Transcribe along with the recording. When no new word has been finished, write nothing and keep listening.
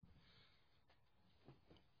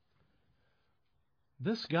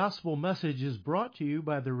This gospel message is brought to you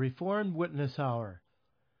by the Reformed Witness Hour,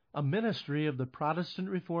 a ministry of the Protestant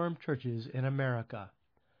Reformed churches in America,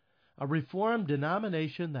 a Reformed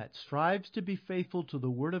denomination that strives to be faithful to the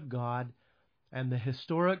Word of God and the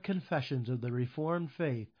historic confessions of the Reformed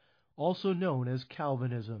faith, also known as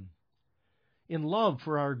Calvinism. In love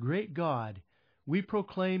for our great God, we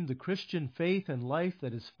proclaim the Christian faith and life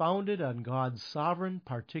that is founded on God's sovereign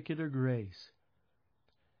particular grace.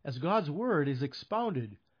 As God's Word is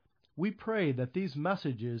expounded, we pray that these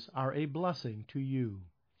messages are a blessing to you.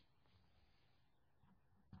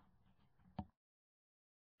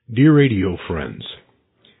 Dear radio friends,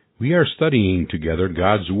 we are studying together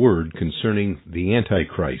God's Word concerning the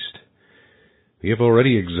Antichrist. We have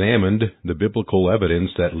already examined the biblical evidence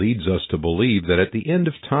that leads us to believe that at the end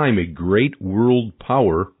of time a great world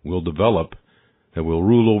power will develop that will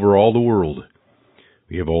rule over all the world.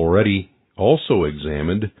 We have already also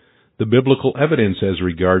examined the biblical evidence as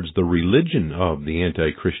regards the religion of the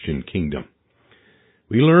anti-Christian kingdom.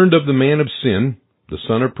 We learned of the man of sin, the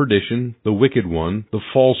son of perdition, the wicked one, the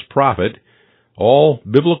false prophet, all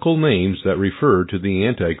biblical names that refer to the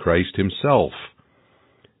Antichrist himself.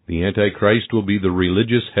 The Antichrist will be the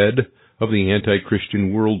religious head of the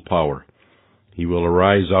anti-Christian world power. He will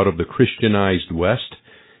arise out of the Christianized West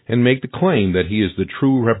and make the claim that he is the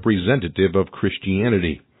true representative of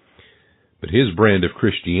Christianity. But his brand of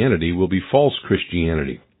Christianity will be false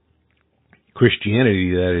Christianity.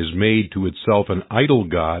 Christianity that is made to itself an idol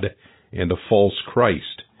god and a false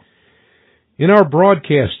Christ. In our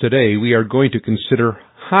broadcast today, we are going to consider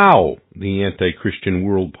how the anti-Christian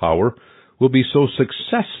world power will be so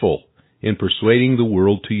successful in persuading the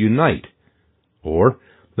world to unite, or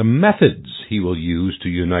the methods he will use to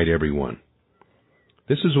unite everyone.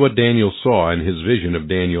 This is what Daniel saw in his vision of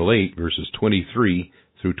Daniel 8, verses 23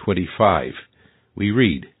 through 25. We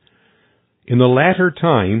read, "In the latter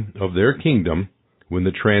time of their kingdom, when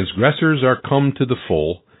the transgressors are come to the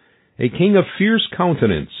full, a king of fierce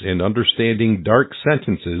countenance and understanding dark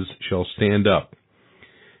sentences shall stand up.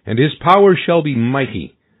 And his power shall be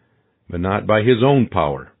mighty, but not by his own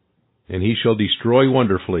power. And he shall destroy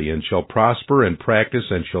wonderfully, and shall prosper and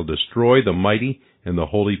practice, and shall destroy the mighty and the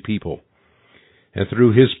holy people. And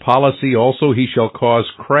through his policy also he shall cause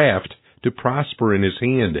craft to prosper in his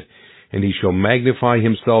hand, and he shall magnify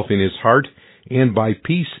himself in his heart, and by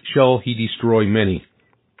peace shall he destroy many.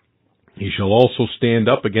 He shall also stand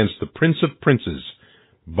up against the prince of princes,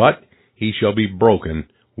 but he shall be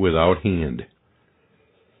broken without hand."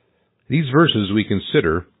 These verses we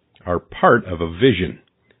consider are part of a vision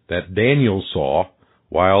that Daniel saw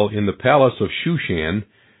while in the palace of Shushan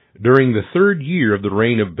during the 3rd year of the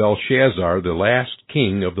reign of Belshazzar, the last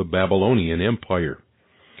king of the Babylonian Empire.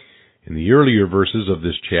 In the earlier verses of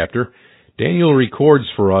this chapter, Daniel records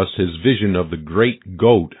for us his vision of the great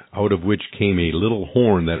goat, out of which came a little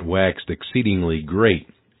horn that waxed exceedingly great.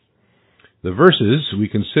 The verses we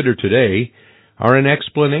consider today are an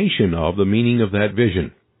explanation of the meaning of that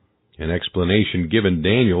vision, an explanation given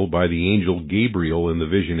Daniel by the angel Gabriel in the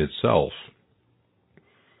vision itself.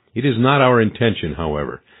 It is not our intention,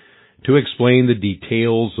 however, to explain the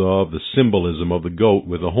details of the symbolism of the goat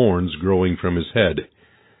with the horns growing from his head.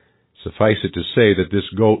 Suffice it to say that this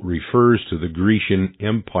goat refers to the Grecian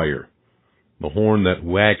Empire. The horn that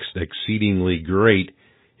waxed exceedingly great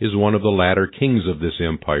is one of the latter kings of this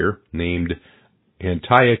empire, named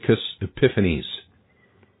Antiochus Epiphanes.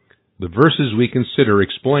 The verses we consider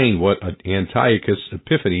explain what Antiochus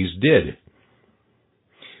Epiphanes did.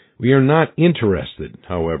 We are not interested,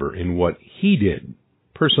 however, in what he did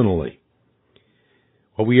personally.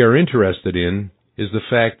 What we are interested in is the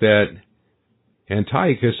fact that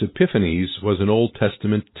Antiochus Epiphanes was an Old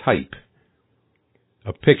Testament type,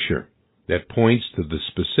 a picture that points to the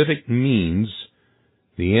specific means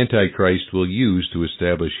the Antichrist will use to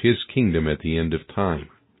establish his kingdom at the end of time.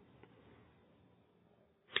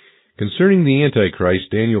 Concerning the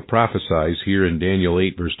Antichrist, Daniel prophesies here in Daniel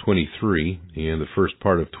 8, verse 23, and the first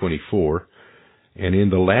part of 24, "And in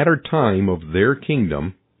the latter time of their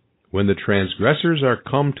kingdom, when the transgressors are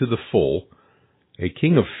come to the full, a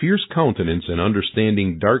king of fierce countenance and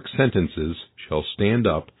understanding dark sentences shall stand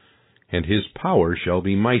up, and his power shall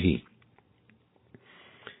be mighty."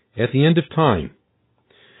 At the end of time,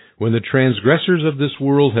 when the transgressors of this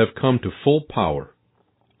world have come to full power,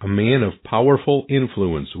 a man of powerful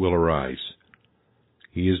influence will arise.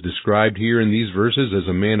 He is described here in these verses as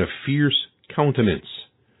a man of fierce countenance.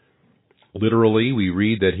 Literally, we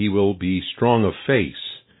read that he will be strong of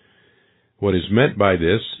face. What is meant by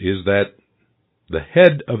this is that the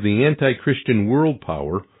head of the anti-Christian world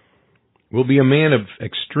power will be a man of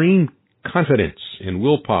extreme confidence and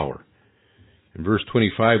willpower. In verse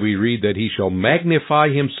 25 we read that he shall magnify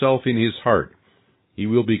himself in his heart. He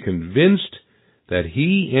will be convinced that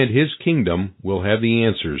he and his kingdom will have the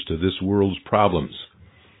answers to this world's problems.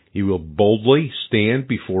 He will boldly stand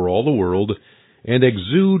before all the world and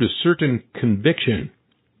exude a certain conviction.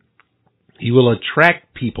 He will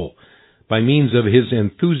attract people by means of his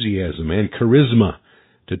enthusiasm and charisma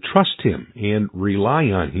to trust him and rely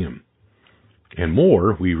on him. And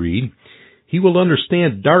more, we read, he will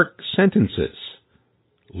understand dark sentences.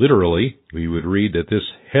 Literally, we would read that this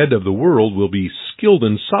head of the world will be skilled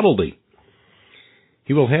in subtlety.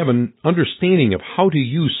 He will have an understanding of how to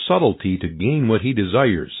use subtlety to gain what he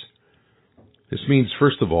desires. This means,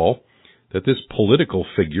 first of all, that this political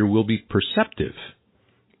figure will be perceptive.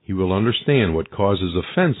 He will understand what causes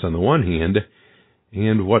offense on the one hand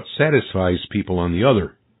and what satisfies people on the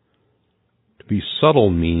other. To be subtle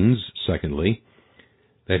means, secondly,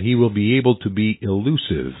 that he will be able to be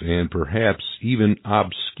elusive and perhaps even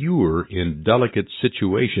obscure in delicate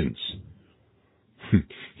situations.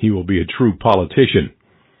 He will be a true politician.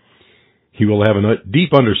 He will have a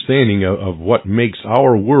deep understanding of what makes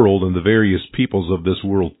our world and the various peoples of this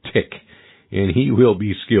world tick, and he will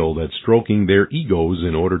be skilled at stroking their egos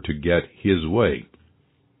in order to get his way.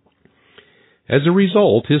 As a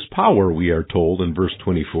result, his power, we are told in verse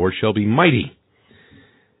 24, shall be mighty.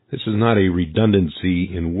 This is not a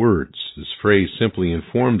redundancy in words. This phrase simply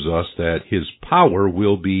informs us that his power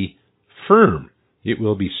will be firm. It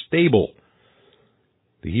will be stable.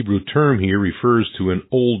 The Hebrew term here refers to an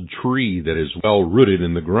old tree that is well rooted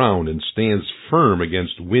in the ground and stands firm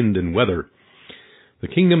against wind and weather. The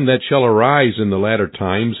kingdom that shall arise in the latter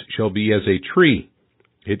times shall be as a tree.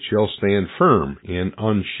 It shall stand firm and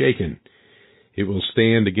unshaken. It will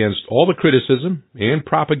stand against all the criticism and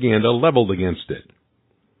propaganda leveled against it.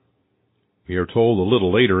 We are told a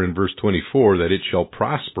little later in verse 24 that it shall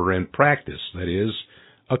prosper and practice, that is,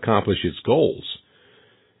 accomplish its goals.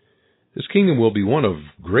 This kingdom will be one of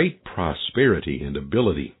great prosperity and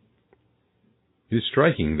ability. It is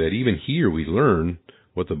striking that even here we learn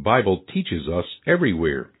what the Bible teaches us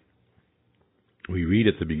everywhere. We read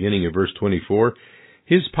at the beginning of verse 24,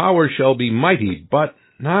 his power shall be mighty, but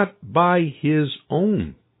not by his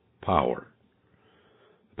own power.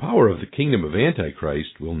 The power of the kingdom of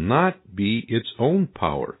Antichrist will not be its own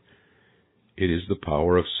power. It is the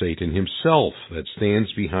power of Satan himself that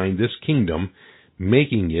stands behind this kingdom,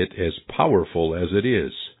 making it as powerful as it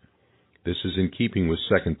is. This is in keeping with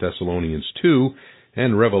 2 Thessalonians 2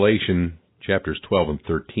 and Revelation chapters 12 and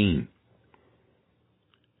 13.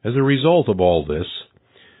 As a result of all this,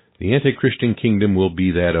 the anti-Christian kingdom will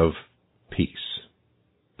be that of peace.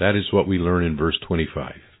 That is what we learn in verse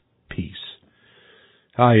 25. Peace.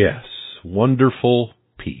 Ah, yes, wonderful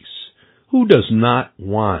peace. Who does not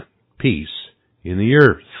want peace in the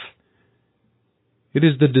earth? It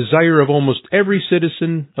is the desire of almost every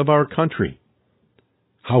citizen of our country.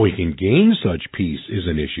 How we can gain such peace is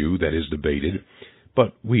an issue that is debated,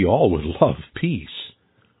 but we all would love peace.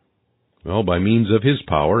 Well, by means of his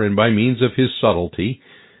power and by means of his subtlety,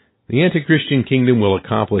 the anti-Christian kingdom will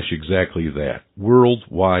accomplish exactly that,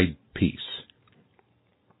 worldwide peace.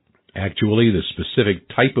 Actually, the specific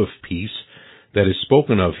type of peace that is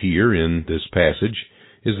spoken of here in this passage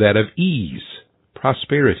is that of ease,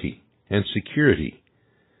 prosperity, and security.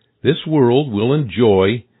 This world will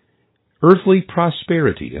enjoy earthly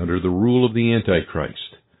prosperity under the rule of the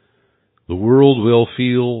Antichrist. The world will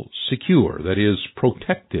feel secure, that is,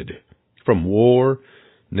 protected from war,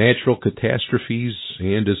 natural catastrophes,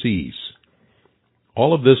 and disease.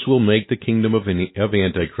 All of this will make the kingdom of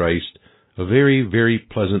Antichrist a very, very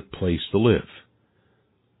pleasant place to live.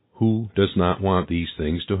 Who does not want these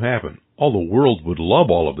things to happen? All the world would love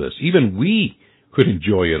all of this. Even we could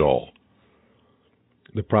enjoy it all.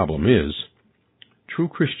 The problem is, true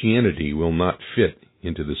Christianity will not fit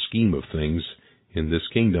into the scheme of things in this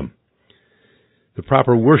kingdom. The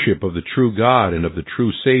proper worship of the true God and of the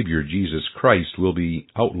true Savior, Jesus Christ, will be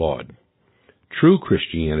outlawed. True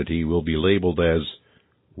Christianity will be labeled as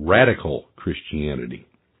radical Christianity.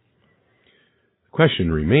 The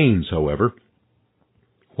question remains, however,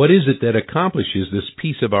 what is it that accomplishes this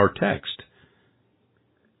piece of our text?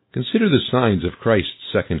 Consider the signs of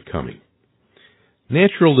Christ's second coming.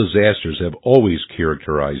 Natural disasters have always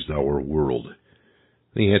characterized our world.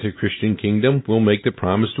 The anti-Christian kingdom will make the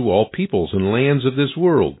promise to all peoples and lands of this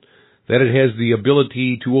world that it has the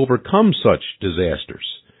ability to overcome such disasters.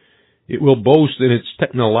 It will boast in its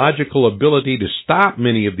technological ability to stop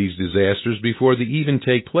many of these disasters before they even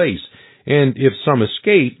take place. And if some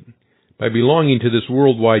escape, by belonging to this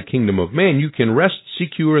worldwide kingdom of man, you can rest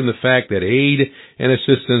secure in the fact that aid and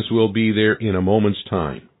assistance will be there in a moment's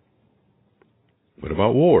time. What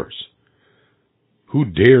about wars? Who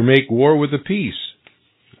dare make war with the peace?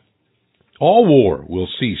 All war will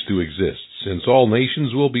cease to exist, since all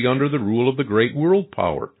nations will be under the rule of the great world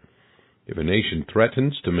power. If a nation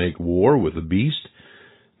threatens to make war with the beast,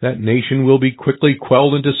 that nation will be quickly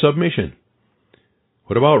quelled into submission.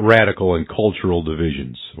 What about radical and cultural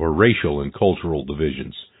divisions, or racial and cultural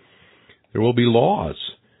divisions? There will be laws,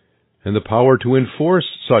 and the power to enforce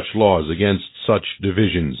such laws against such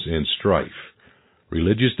divisions and strife.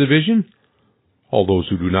 Religious division? All those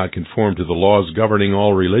who do not conform to the laws governing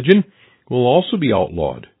all religion will also be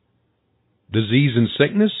outlawed. Disease and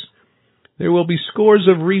sickness? There will be scores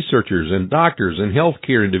of researchers and doctors and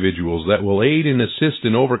healthcare individuals that will aid and assist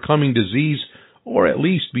in overcoming disease, or at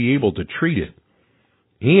least be able to treat it.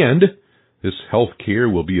 And this health care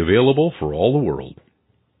will be available for all the world.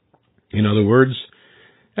 In other words,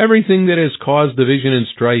 everything that has caused division and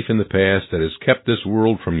strife in the past that has kept this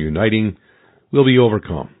world from uniting will be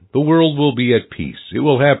overcome. The world will be at peace. It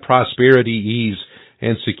will have prosperity, ease,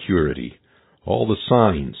 and security. All the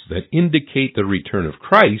signs that indicate the return of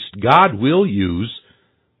Christ, God will use,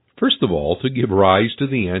 first of all, to give rise to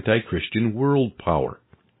the anti-Christian world power.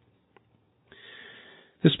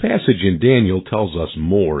 This passage in Daniel tells us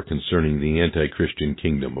more concerning the anti-Christian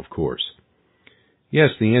kingdom, of course. Yes,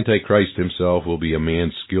 the Antichrist himself will be a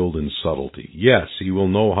man skilled in subtlety. Yes, he will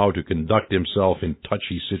know how to conduct himself in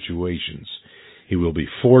touchy situations. He will be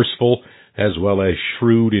forceful as well as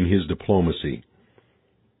shrewd in his diplomacy.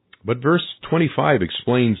 But verse 25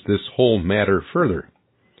 explains this whole matter further.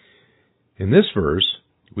 In this verse,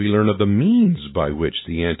 we learn of the means by which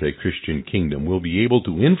the anti-Christian kingdom will be able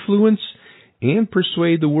to influence and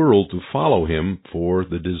persuade the world to follow him for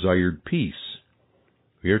the desired peace.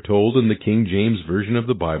 We are told in the King James Version of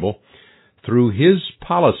the Bible, through his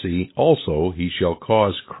policy also he shall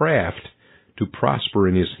cause craft to prosper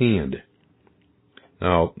in his hand.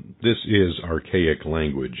 Now, this is archaic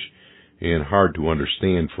language and hard to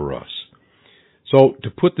understand for us. So,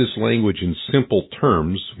 to put this language in simple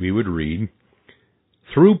terms, we would read,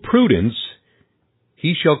 through prudence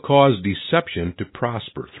he shall cause deception to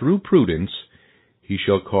prosper. Through prudence he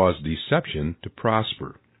shall cause deception to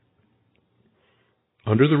prosper.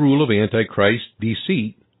 Under the rule of Antichrist,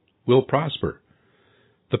 deceit will prosper.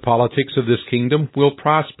 The politics of this kingdom will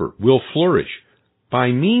prosper, will flourish, by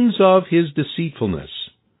means of his deceitfulness.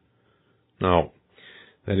 Now,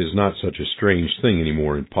 that is not such a strange thing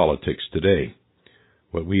anymore in politics today.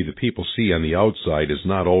 What we the people see on the outside is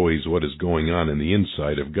not always what is going on in the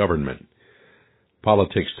inside of government.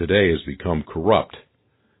 Politics today has become corrupt.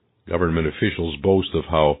 Government officials boast of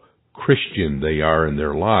how Christian they are in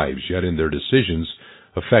their lives, yet in their decisions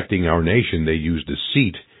affecting our nation they use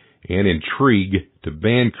deceit and intrigue to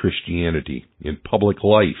ban Christianity in public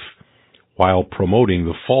life while promoting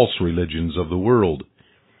the false religions of the world.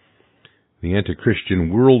 The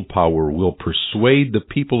anti-Christian world power will persuade the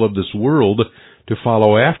people of this world to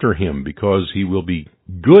follow after him because he will be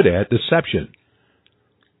good at deception.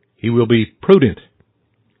 He will be prudent,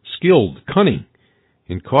 skilled, cunning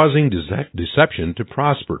in causing deception to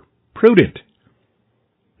prosper. Prudent.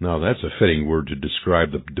 Now that's a fitting word to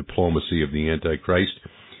describe the diplomacy of the Antichrist.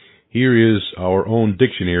 Here is our own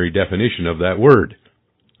dictionary definition of that word.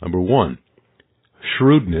 Number 1,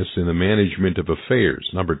 shrewdness in the management of affairs.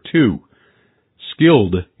 Number 2,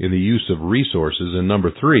 skilled in the use of resources. And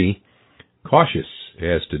number 3, cautious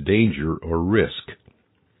as to danger or risk.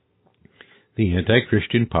 The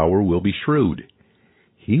anti-Christian power will be shrewd.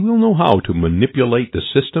 He will know how to manipulate the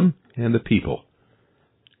system and the people.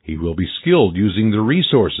 He will be skilled using the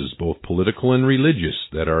resources, both political and religious,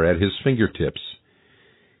 that are at his fingertips.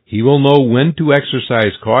 He will know when to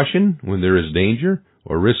exercise caution when there is danger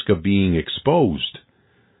or risk of being exposed.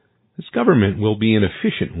 This government will be an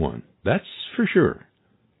efficient one, that's for sure,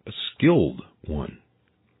 a skilled one.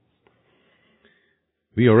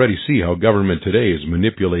 We already see how government today is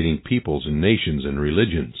manipulating peoples and nations and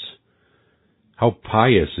religions. How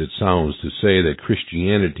pious it sounds to say that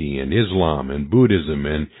Christianity and Islam and Buddhism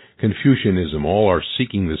and Confucianism all are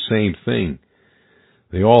seeking the same thing.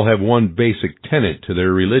 They all have one basic tenet to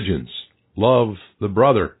their religions: love the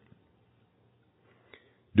brother.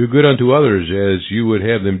 Do good unto others as you would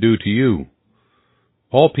have them do to you.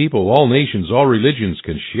 All people, all nations, all religions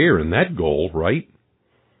can share in that goal, right?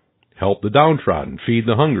 Help the downtrodden, feed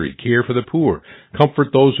the hungry, care for the poor, comfort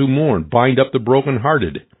those who mourn, bind up the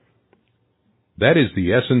brokenhearted. That is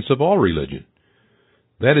the essence of all religion.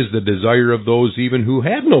 That is the desire of those even who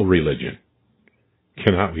have no religion.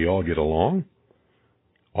 Cannot we all get along?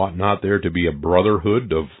 Ought not there to be a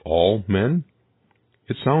brotherhood of all men?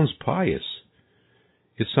 It sounds pious.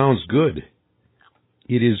 It sounds good.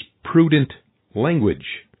 It is prudent language,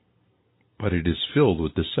 but it is filled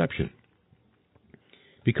with deception.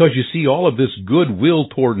 Because you see, all of this goodwill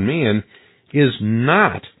toward man is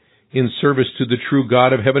not in service to the true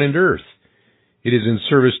God of heaven and earth. It is in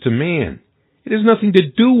service to man. It has nothing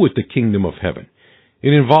to do with the kingdom of heaven.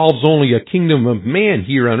 It involves only a kingdom of man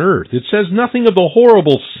here on earth. It says nothing of the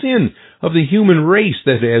horrible sin of the human race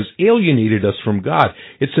that has alienated us from God.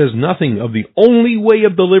 It says nothing of the only way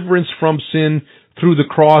of deliverance from sin through the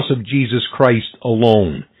cross of Jesus Christ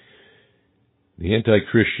alone. The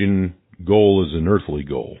anti-Christian goal is an earthly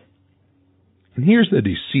goal. And here's the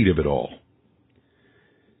deceit of it all.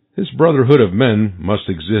 This brotherhood of men must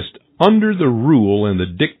exist under the rule and the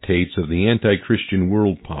dictates of the anti-Christian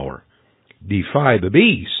world power. Defy the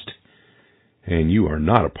beast, and you are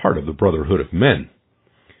not a part of the brotherhood of men.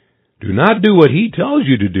 Do not do what he tells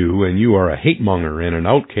you to do, and you are a hate-monger and an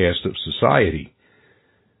outcast of society.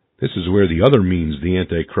 This is where the other means the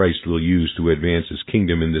Antichrist will use to advance his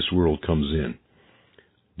kingdom in this world comes in.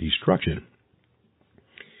 Destruction.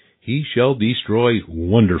 He shall destroy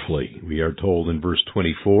wonderfully, we are told in verse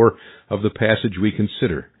 24 of the passage we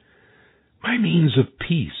consider. By means of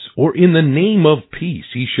peace, or in the name of peace,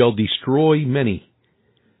 he shall destroy many.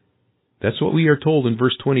 That's what we are told in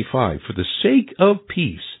verse 25. For the sake of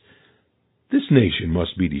peace, this nation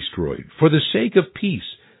must be destroyed. For the sake of peace,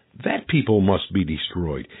 that people must be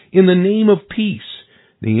destroyed. In the name of peace,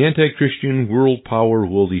 the anti-Christian world power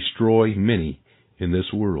will destroy many in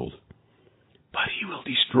this world. But he will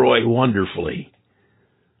destroy wonderfully.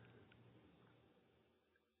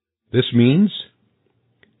 This means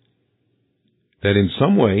that in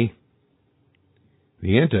some way,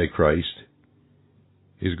 the Antichrist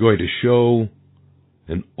is going to show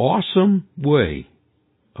an awesome way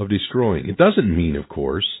of destroying. It doesn't mean, of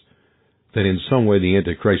course, that in some way the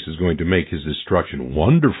Antichrist is going to make his destruction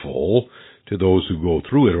wonderful to those who go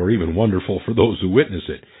through it, or even wonderful for those who witness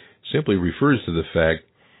it. It simply refers to the fact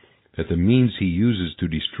that the means he uses to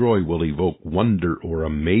destroy will evoke wonder or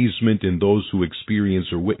amazement in those who experience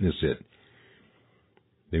or witness it.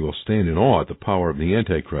 They will stand in awe at the power of the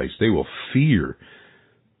Antichrist. They will fear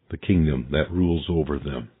the kingdom that rules over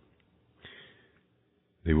them.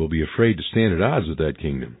 They will be afraid to stand at odds with that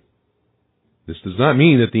kingdom. This does not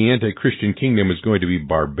mean that the anti-Christian kingdom is going to be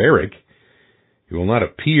barbaric. It will not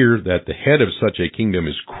appear that the head of such a kingdom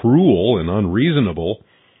is cruel and unreasonable.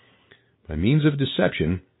 By means of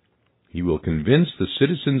deception, he will convince the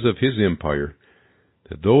citizens of his empire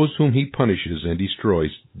that those whom he punishes and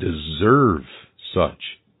destroys deserve such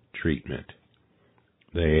treatment.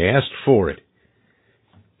 They asked for it.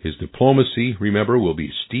 His diplomacy, remember, will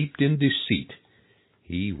be steeped in deceit.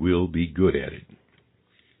 He will be good at it.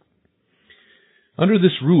 Under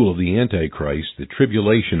this rule of the Antichrist, the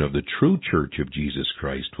tribulation of the true church of Jesus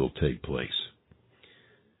Christ will take place.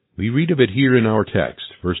 We read of it here in our text,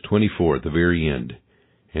 verse 24 at the very end,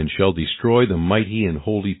 and shall destroy the mighty and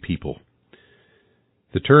holy people.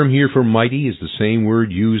 The term here for mighty is the same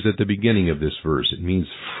word used at the beginning of this verse. It means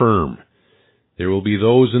firm. There will be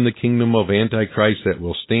those in the kingdom of Antichrist that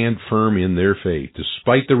will stand firm in their faith,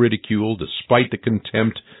 despite the ridicule, despite the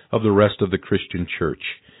contempt of the rest of the Christian church.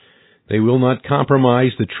 They will not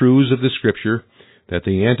compromise the truths of the Scripture that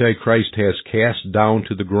the Antichrist has cast down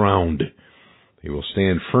to the ground. They will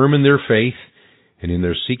stand firm in their faith and in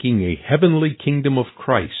their seeking a heavenly kingdom of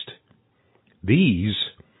Christ. These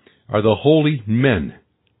are the holy men,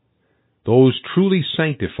 those truly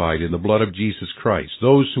sanctified in the blood of Jesus Christ,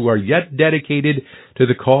 those who are yet dedicated to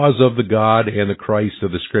the cause of the God and the Christ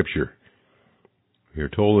of the Scripture. We are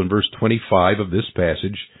told in verse 25 of this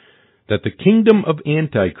passage that the kingdom of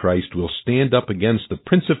Antichrist will stand up against the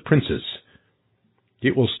Prince of Princes.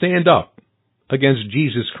 It will stand up against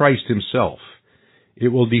Jesus Christ himself. It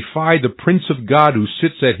will defy the Prince of God who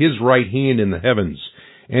sits at his right hand in the heavens,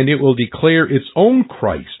 and it will declare its own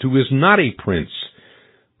Christ, who is not a prince,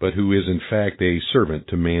 but who is in fact a servant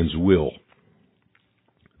to man's will.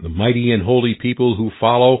 The mighty and holy people who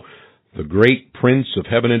follow the great Prince of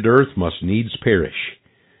heaven and earth must needs perish.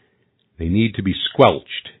 They need to be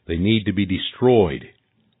squelched. They need to be destroyed.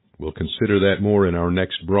 We'll consider that more in our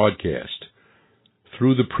next broadcast.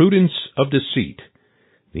 Through the prudence of deceit,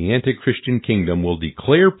 the anti-Christian kingdom will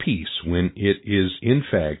declare peace when it is, in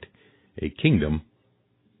fact, a kingdom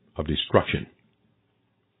of destruction.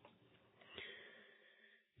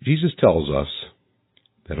 Jesus tells us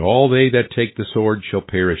that all they that take the sword shall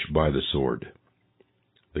perish by the sword.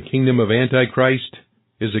 The kingdom of Antichrist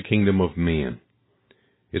is a kingdom of man.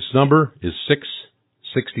 Its number is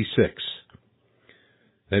 666.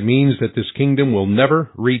 That means that this kingdom will never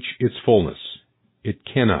reach its fullness. It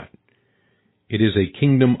cannot. It is a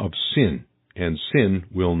kingdom of sin and sin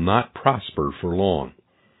will not prosper for long.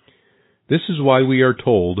 This is why we are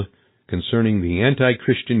told concerning the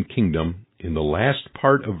anti-Christian kingdom in the last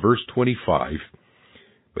part of verse 25,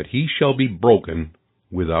 "But he shall be broken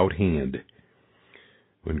without hand."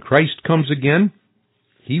 When Christ comes again,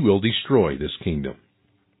 he will destroy this kingdom.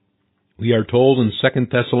 We are told in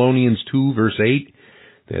 2 Thessalonians 2, verse 8,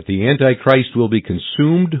 that the Antichrist will be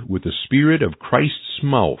consumed with the spirit of Christ's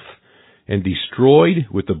mouth and destroyed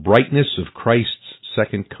with the brightness of Christ's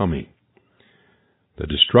second coming. The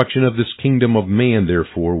destruction of this kingdom of man,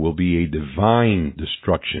 therefore, will be a divine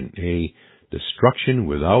destruction, a destruction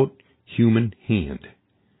without human hand.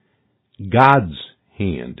 God's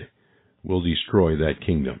hand will destroy that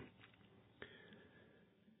kingdom.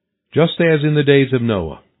 Just as in the days of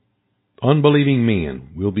Noah, unbelieving man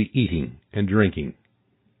will be eating and drinking,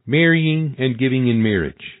 marrying and giving in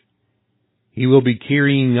marriage. He will be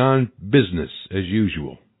carrying on business as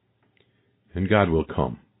usual, and God will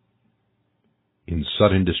come in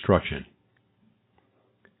sudden destruction.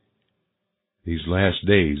 These last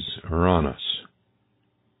days are on us.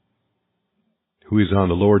 Who is on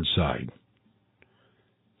the Lord's side?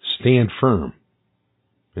 Stand firm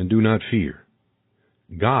and do not fear.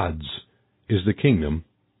 God's is the kingdom,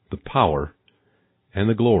 the power, and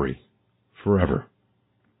the glory forever.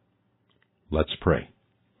 Let's pray.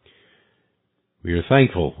 We are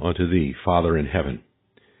thankful unto Thee, Father in heaven,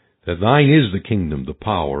 that Thine is the kingdom, the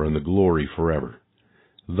power, and the glory forever.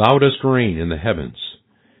 Thou dost reign in the heavens,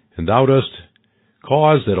 and Thou dost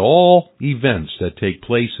cause that all events that take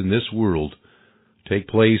place in this world take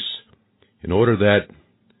place in order that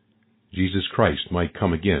Jesus Christ might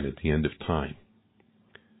come again at the end of time.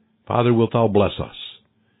 Father, wilt Thou bless us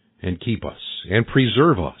and keep us and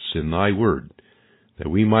preserve us in Thy word, that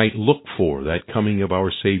we might look for that coming of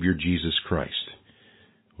our Savior Jesus Christ.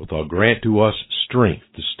 Wilt Thou grant to us strength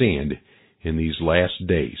to stand in these last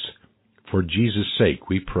days. For Jesus' sake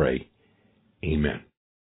we pray. Amen.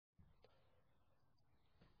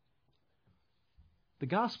 The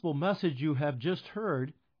gospel message you have just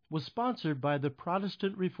heard was sponsored by the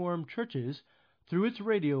Protestant Reformed Churches through its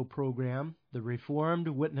radio program, The Reformed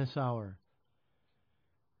Witness Hour.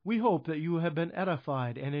 We hope that you have been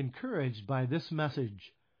edified and encouraged by this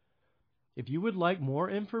message. If you would like more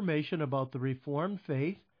information about the Reformed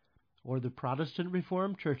faith or the Protestant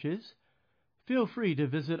Reformed Churches, feel free to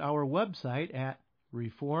visit our website at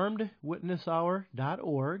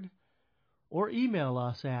reformedwitnesshour.org or email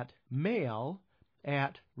us at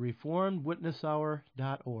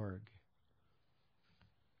mail@reformedwitnesshour.org.